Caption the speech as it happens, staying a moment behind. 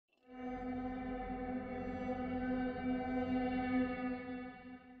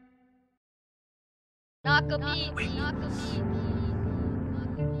The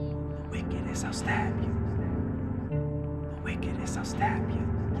wickedest, I'll stab you. The wickedest, I'll stab you.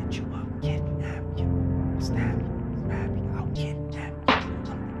 Get you up, kidnap you. Stab you, grab you, I'll kidnap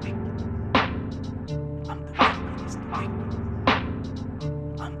you. I'm the wickedest, the wicked.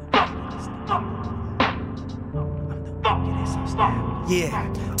 I'm the wickedest, the wicked. I'm the wickedest, I'll stab you.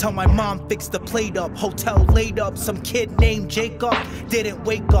 Yeah, tell my mom fix the plate up. Hotel laid up, some kid named Jacob didn't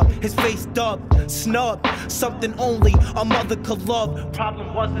wake up. His face dubbed, snubbed, something only a mother could love.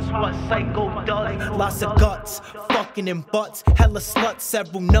 Problem was this what psycho does. Lots of guts, fucking in butts, hella sluts,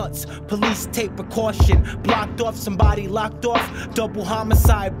 several nuts. Police take precaution, blocked off, somebody locked off. Double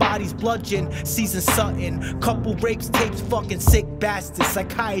homicide, bodies bludgeoned, season Sutton. Couple rapes, tapes, fucking sick bastards.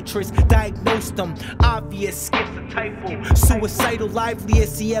 Psychiatrists diagnosed them, obvious schizotypal. Suicidal,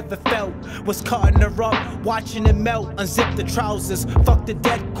 liveliest he ever felt. Was cutting her up, watching it melt. Unzip the trousers, fuck the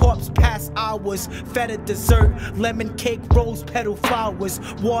dead corpse past hours. Fed a dessert, lemon cake, rose petal flowers.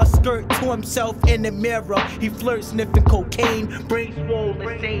 Wore a skirt to himself in the mirror. He flirts, sniffing cocaine, brain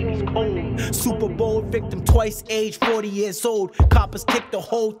swollen, saying he's cold. Super Bowl victim, twice age, 40 years old. Coppers kicked the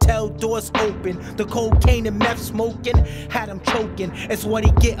hotel doors open. The cocaine and meth smoking had him choking. It's what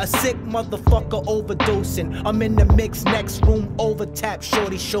he get, a sick motherfucker overdosing. I'm in the mix, next room over, tap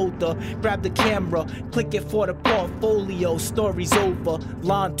shorty shoulder. Grab the camera, click it for the portfolio. Story's over,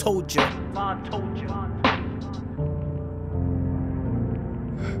 Lon told ya. Lon told ya.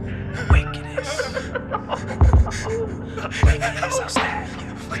 Wickedest. Wickedest, I'll stab you.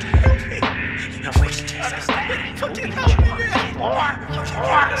 The wickedest, I'll stab you. Fucking help me, man! Fucking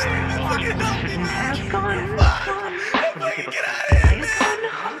help me, man! Get out of here, man!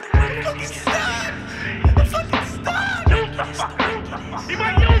 Fucking stop! Fucking stop! He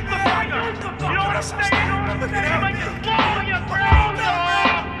might use the fire! You know what I'm saying? He might just blow your brains off!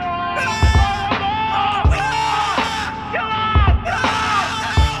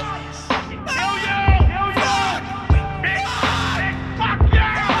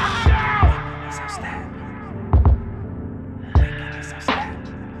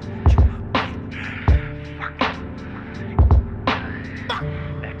 Fuck.